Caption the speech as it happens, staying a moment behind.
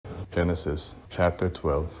Genesis chapter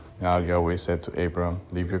 12. Now Yahweh said to Abram,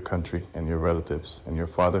 leave your country and your relatives and your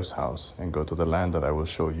father's house and go to the land that I will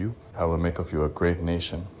show you. I will make of you a great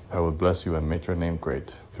nation. I will bless you and make your name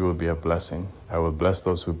great. You will be a blessing. I will bless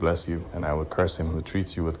those who bless you, and I will curse him who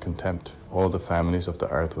treats you with contempt. All the families of the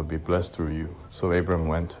earth will be blessed through you. So Abram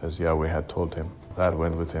went as Yahweh had told him. Lot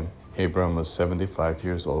went with him. Abram was 75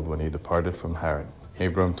 years old when he departed from Haran.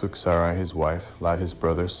 Abram took Sarai his wife, Lot his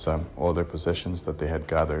brother's son, all their possessions that they had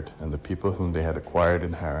gathered, and the people whom they had acquired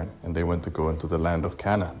in Haran, and they went to go into the land of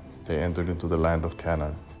Canaan. They entered into the land of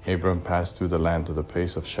Canaan. Abram passed through the land to the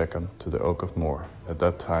place of Shechem, to the oak of Moreh. At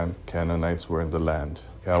that time Canaanites were in the land.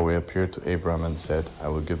 Yahweh appeared to Abram and said, I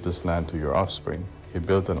will give this land to your offspring. He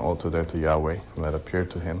built an altar there to Yahweh, who had appeared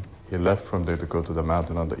to him. He left from there to go to the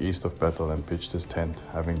mountain on the east of Bethel and pitched his tent,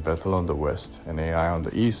 having Bethel on the west and Ai on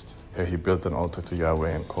the east. There he built an altar to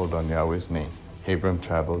Yahweh and called on Yahweh's name. Abram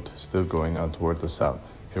traveled, still going on toward the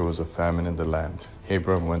south. There was a famine in the land.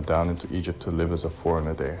 Abram went down into Egypt to live as a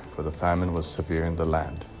foreigner there, for the famine was severe in the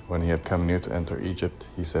land. When he had come near to enter Egypt,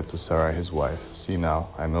 he said to Sarai his wife, See now,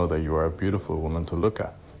 I know that you are a beautiful woman to look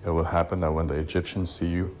at. It will happen that when the Egyptians see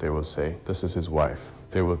you, they will say, This is his wife.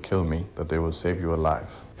 They will kill me, but they will save you alive.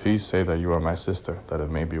 Please say that you are my sister, that it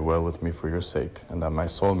may be well with me for your sake, and that my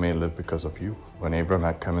soul may live because of you. When Abram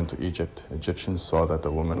had come into Egypt, Egyptians saw that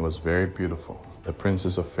the woman was very beautiful. The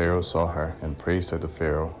princes of Pharaoh saw her and praised her to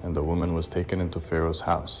Pharaoh, and the woman was taken into Pharaoh's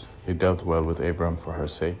house. He dealt well with Abram for her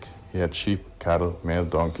sake. He had sheep, cattle, male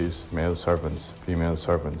donkeys, male servants,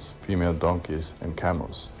 female donkeys, and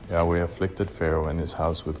camels. Yahweh afflicted Pharaoh and his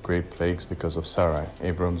house with great plagues because of Sarai,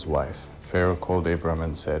 Abram's wife. Pharaoh called Abram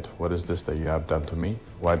and said, What is this that you have done to me?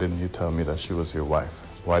 Why didn't you tell me that she was your wife?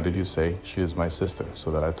 Why did you say, She is my sister,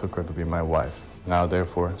 so that I took her to be my wife? Now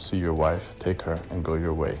therefore, see your wife, take her, and go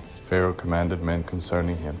your way. Pharaoh commanded men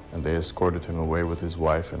concerning him, and they escorted him away with his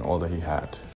wife and all that he had.